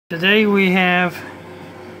Today we have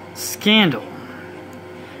Scandal.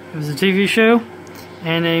 It was a TV show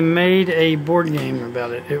and they made a board game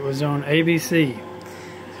about it. It was on ABC.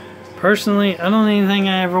 Personally, I don't even think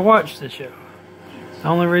I ever watched the show. The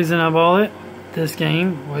only reason I bought this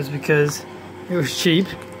game was because it was cheap,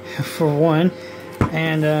 for one,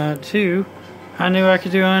 and two, I knew I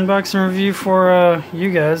could do an unboxing review for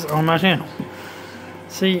you guys on my channel.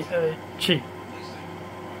 See, cheap.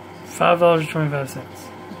 $5.25.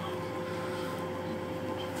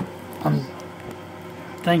 I'm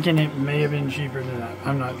thinking it may have been cheaper than that.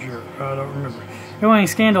 I'm not sure. I don't remember. Anyway,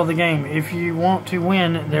 Scandal the game. If you want to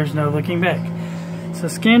win, there's no looking back. So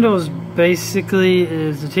Scandal is basically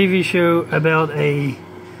a TV show about a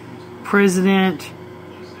president.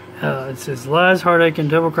 It says lies, heartache, and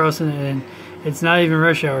double crossing, and it's not even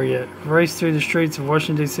rush hour yet. Race through the streets of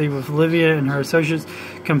Washington D.C. with Olivia and her associates.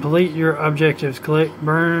 Complete your objectives. Collect,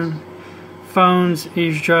 burn phones,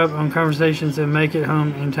 eavesdrop on conversations, and make it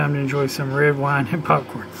home in time to enjoy some red wine and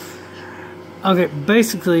popcorn. Okay,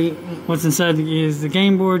 basically what's inside is the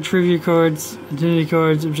game board, trivia cards, identity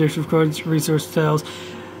cards, objective cards, resource tiles,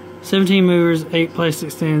 17 movers, 8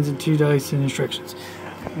 plastic stands, and 2 dice and instructions.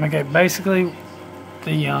 Okay, basically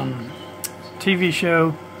the TV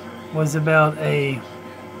show was about a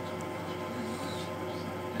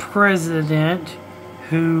president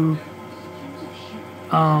who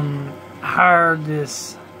hired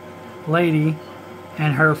this lady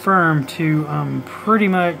and her firm to pretty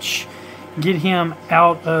much get him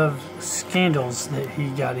out of scandals that he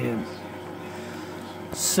got in.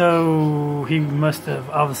 So he must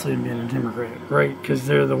have obviously been a Democrat, right? Because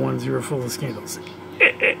they're the ones who are full of scandals.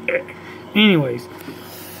 Anyways,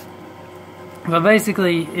 but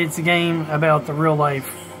basically it's a game about the real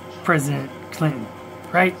life President Clinton,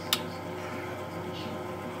 right?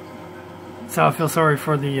 So I feel sorry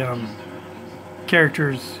for the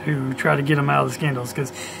characters who try to get him out of the scandals,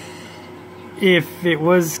 because if it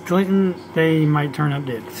was Clinton, they might turn up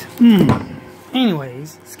dead.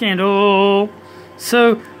 Anyways, Scandal.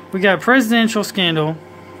 So we got presidential scandal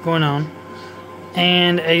going on,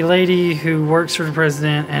 and a lady who works for the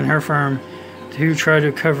president and her firm who try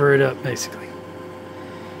to cover it up, basically.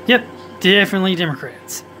 Yep, definitely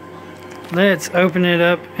Democrats. Let's open it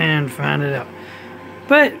up and find it out.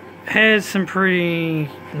 But had some pretty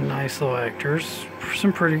nice little actors,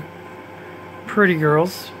 some pretty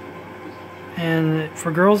girls, and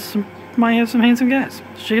for girls, might have some handsome guys.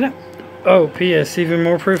 Let's check it out. Oh, P.S. Even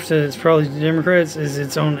more proof that it's probably the Democrats is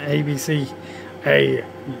it's on ABC, a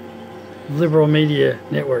liberal media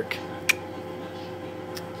network.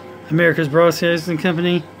 America's Broadcasting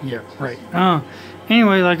Company. Yeah, right.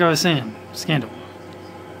 Anyway, like I was saying, Scandal.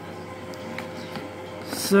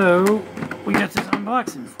 So we got this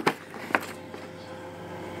unboxing.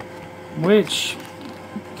 Which,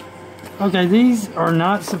 okay, these are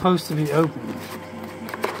not supposed to be opened.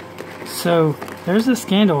 So there's a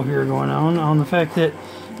scandal here going on the fact that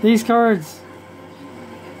these cards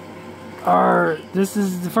are, this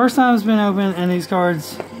is the first time it's been opened, and these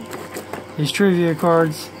cards, these trivia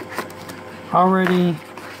cards, already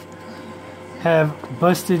have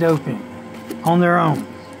busted open on their own.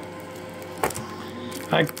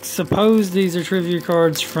 I suppose these are trivia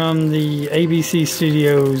cards from the ABC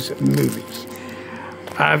Studios movies.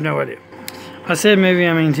 I have no idea. I said movie,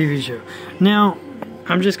 I mean TV show. Now,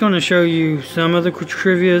 I'm just going to show you some of the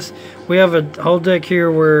trivias. We have a whole deck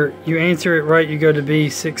here where you answer it right, you go to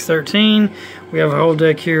B613. We have a whole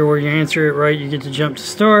deck here where you answer it right, you get to jump to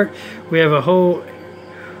start. We have a whole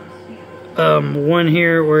one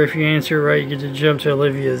here where if you answer it right, you get to jump to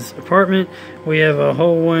Olivia's apartment. We have a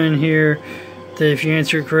whole one here that if you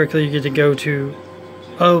answer it correctly, you get to go to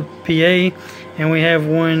OPA. And we have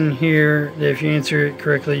one here that if you answer it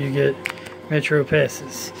correctly, you get Metro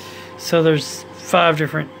passes. So there's 5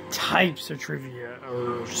 different types of trivia,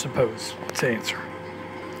 or supposed to answer.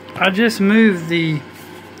 I just moved the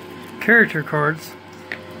character cards,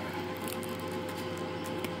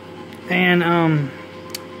 and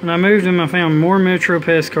when I moved them, I found more Metro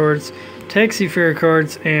Pass cards, Taxi Fare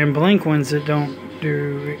cards, and blank ones that don't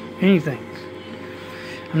do anything.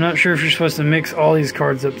 I'm not sure if you're supposed to mix all these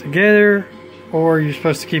cards up together, or you're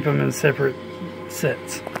supposed to keep them in separate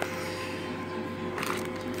sets.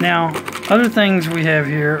 Now, other things we have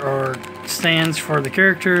here are stands for the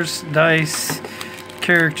characters, dice,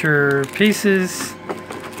 character pieces,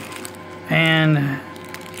 and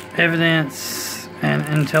evidence, and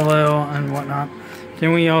intel and whatnot.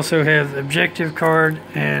 Then we also have the objective card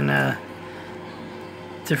and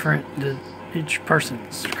each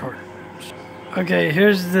person's card. Okay,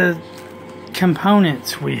 here's the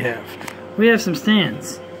components we have. We have some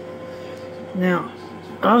stands. Now,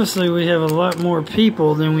 obviously we have a lot more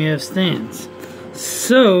people than we have stands.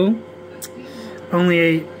 So, only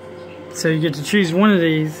 8. So you get to choose one of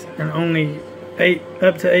these, and only 8,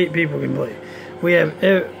 up to 8 people can play. We have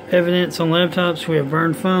evidence on laptops, we have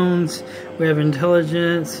burned phones, we have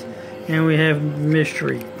intelligence, and we have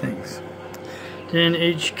mystery things. Then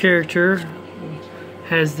each character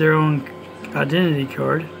has their own identity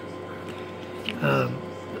card.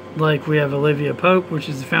 Like we have Olivia Pope, which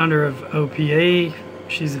is the founder of OPA.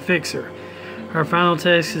 She's a fixer. Her final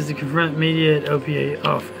task is to confront media at OPA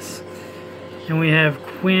office. And we have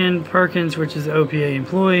Quinn Perkins, which is the OPA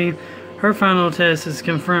employee. Her final task is to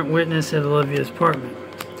confront witness at Olivia's apartment.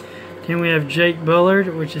 Then we have Jake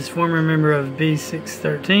Bullard, which is former member of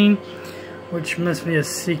B613, which must be a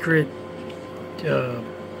secret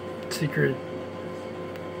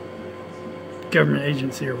government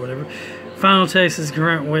agency or whatever. Final task is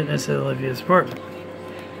confront witness at Olivia's apartment.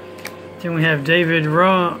 Then we have David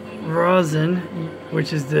Rosen,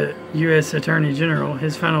 which is the U.S. Attorney General.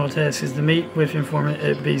 His final task is to meet with informant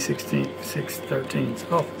at B613's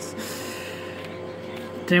office.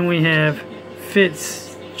 Then we have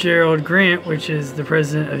Fitzgerald Grant, which is the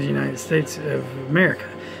President of the United States of America.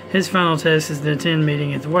 His final task is to attend a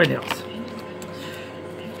meeting at the White House.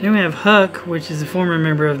 Then we have Huck, which is a former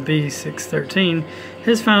member of B613.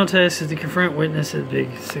 His final task is to confront witness at the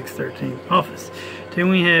B613 office. Then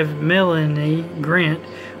we have Melanie Grant,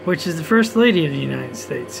 which is the First Lady of the United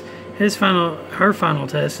States. Her final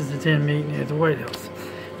task is to attend a meeting at the White House.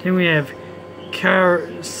 Then we have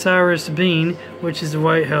Cyrus Bean, which is the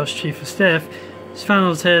White House Chief of Staff. His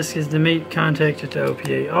final task is to meet contact at the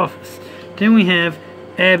OPA office. Then we have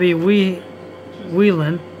Abby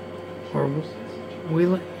Whelan,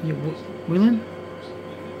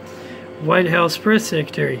 White House Press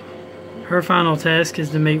Secretary. Her final task is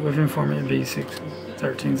to meet with informant at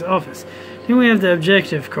B613's office. Then we have the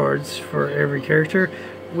objective cards for every character,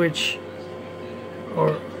 which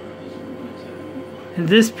are, in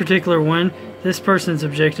this particular one, this person's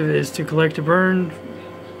objective is to collect a burned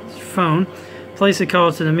phone, place a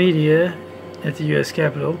call to the media at the U.S.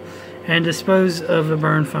 Capitol, and dispose of a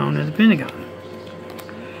burned phone at the Pentagon.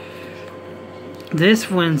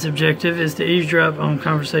 This one's objective is to eavesdrop on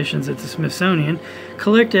conversations at the Smithsonian,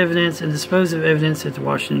 collect evidence, and dispose of evidence at the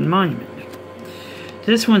Washington Monument.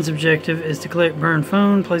 This one's objective is to collect burned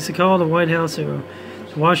phone, place a call to the White House or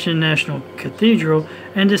the Washington National Cathedral,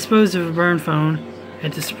 and dispose of a burned phone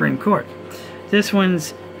at the Supreme Court. This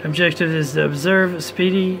one's objective is to observe a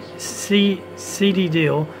speedy seedy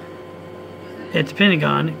deal at the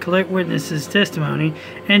Pentagon, collect witnesses' testimony,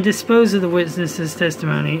 and dispose of the witnesses'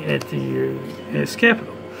 testimony at the U.S.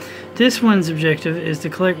 Capitol. This one's objective is to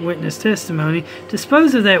collect witness testimony,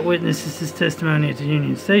 dispose of that witness's testimony at the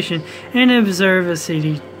Union Station, and observe a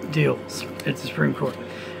seedy deals at the Supreme Court.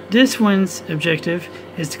 This one's objective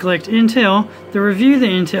is to collect intel, to review the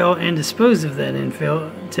intel and dispose of that intel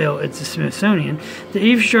at the Smithsonian, to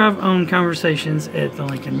eavesdrop on conversations at the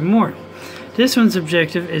Lincoln Memorial. This one's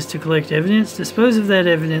objective is to collect evidence, dispose of that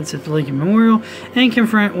evidence at the Lincoln Memorial, and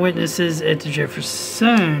confront witnesses at the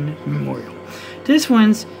Jefferson Memorial. This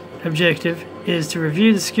one's objective is to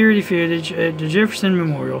review the security footage at the Jefferson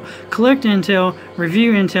Memorial, collect intel,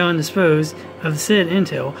 review intel, and dispose of said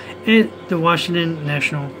intel at the Washington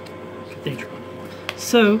National Cathedral.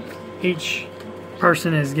 So, each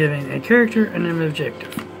person is given a character and an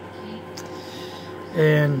objective.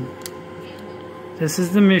 And this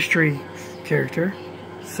is the mystery character,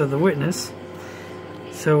 so the witness.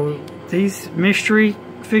 So these mystery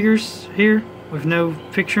figures here with no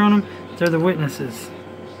picture on them, they're the witnesses.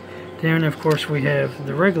 Then of course we have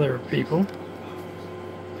the regular people.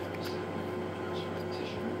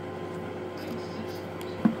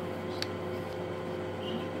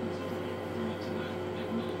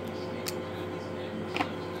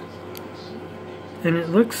 And it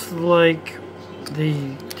looks like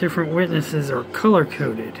the different witnesses are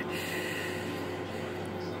color-coded,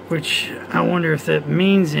 which I wonder if that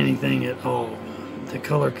means anything at all, the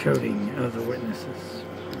color coding of the witnesses.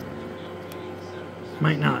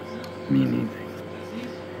 Might not mean anything.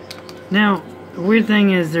 Now, the weird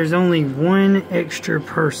thing is there's only one extra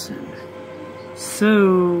person.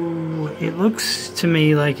 So, it looks to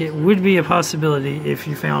me like it would be a possibility if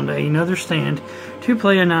you found another stand to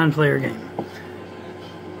play a non-player game.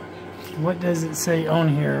 What does it say on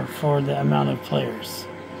here for the amount of players?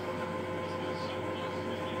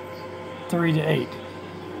 3 to 8.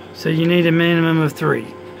 So you need a minimum of 3.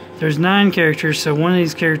 There's 9 characters, so one of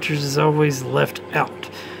these characters is always left out.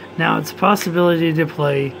 Now it's a possibility to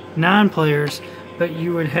play 9 players, but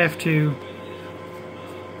you would have to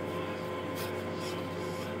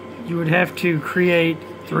create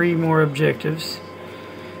 3 more objectives,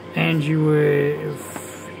 and you would,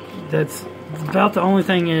 that's about the only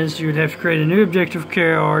thing is you would have to create a new objective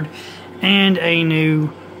card and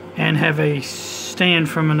have a stand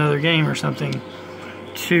from another game or something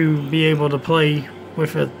to be able to play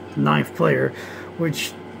with a 9th player,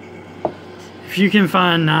 which if you can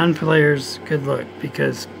find 9 players, good luck,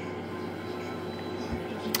 because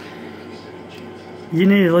you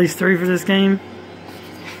need at least 3 for this game,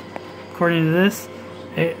 according to this.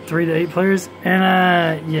 3 to 8 players,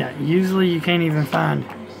 and yeah, usually you can't even find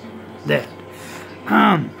that.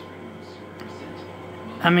 I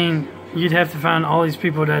mean, you'd have to find all these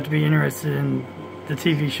people that have to be interested in the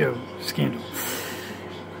TV show Scandal,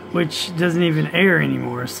 which doesn't even air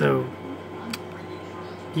anymore, so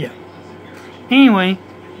yeah. Anyway,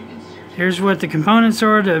 here's what the components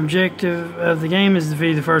are. The objective of the game is to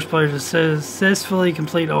be the first player to successfully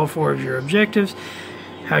complete all 4 of your objectives.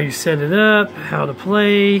 How you set it up, how to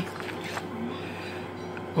play,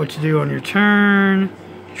 what to do on your turn,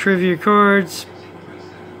 trivia cards,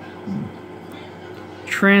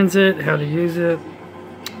 transit, how to use it,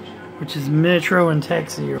 which is Metro and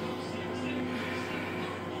Taxi,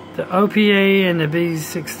 the OPA and the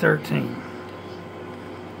B613,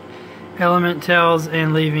 element tells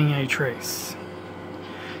and leaving a trace,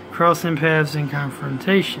 crossing paths and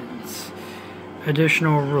confrontations,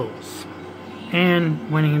 additional rules, and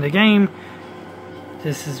winning the game.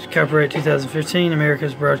 This is copyright 2015,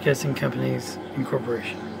 America's Broadcasting Companies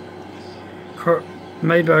Incorporation.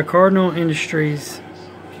 Made by Cardinal Industries.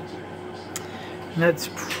 And that's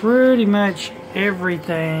pretty much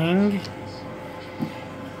everything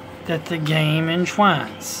that the game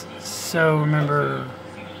entwines. So remember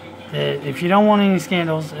that if you don't want any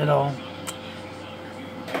scandals at all,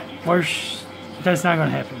 that's not going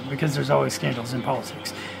to happen, because there's always scandals in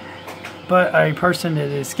politics. But a person that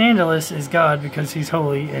is scandalous is God, because he's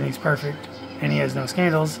holy and he's perfect and he has no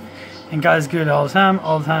scandals. And God is good all the time.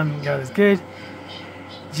 All the time God is good.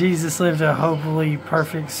 Jesus lived a hopefully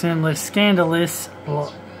perfect, sinless,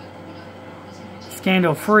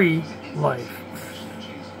 scandal-free life.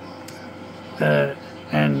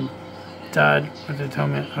 And died with the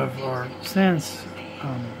atonement of our sins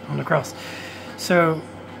on the cross. So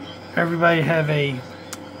everybody have a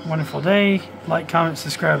wonderful day. Like, comment,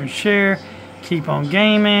 subscribe, and share. Keep on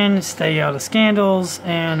gaming. Stay out of scandals.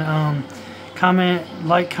 And comment,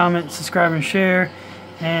 subscribe, and share.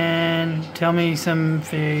 And tell me some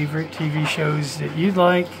favorite TV shows that you'd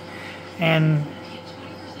like. And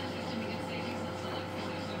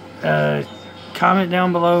comment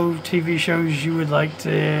down below TV shows you would like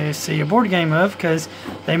to see a board game of, because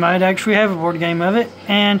they might actually have a board game of it.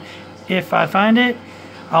 And if I find it,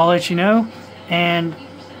 I'll let you know. And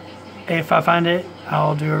if I find it,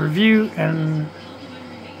 I'll do a review, and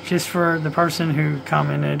just for the person who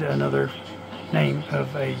commented another name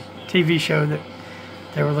of a TV show that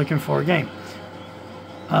they were looking for a game.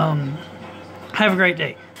 Have a great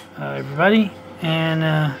day, everybody,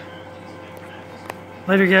 and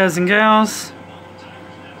later, guys and gals.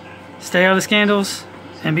 Stay out of scandals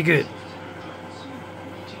and be good.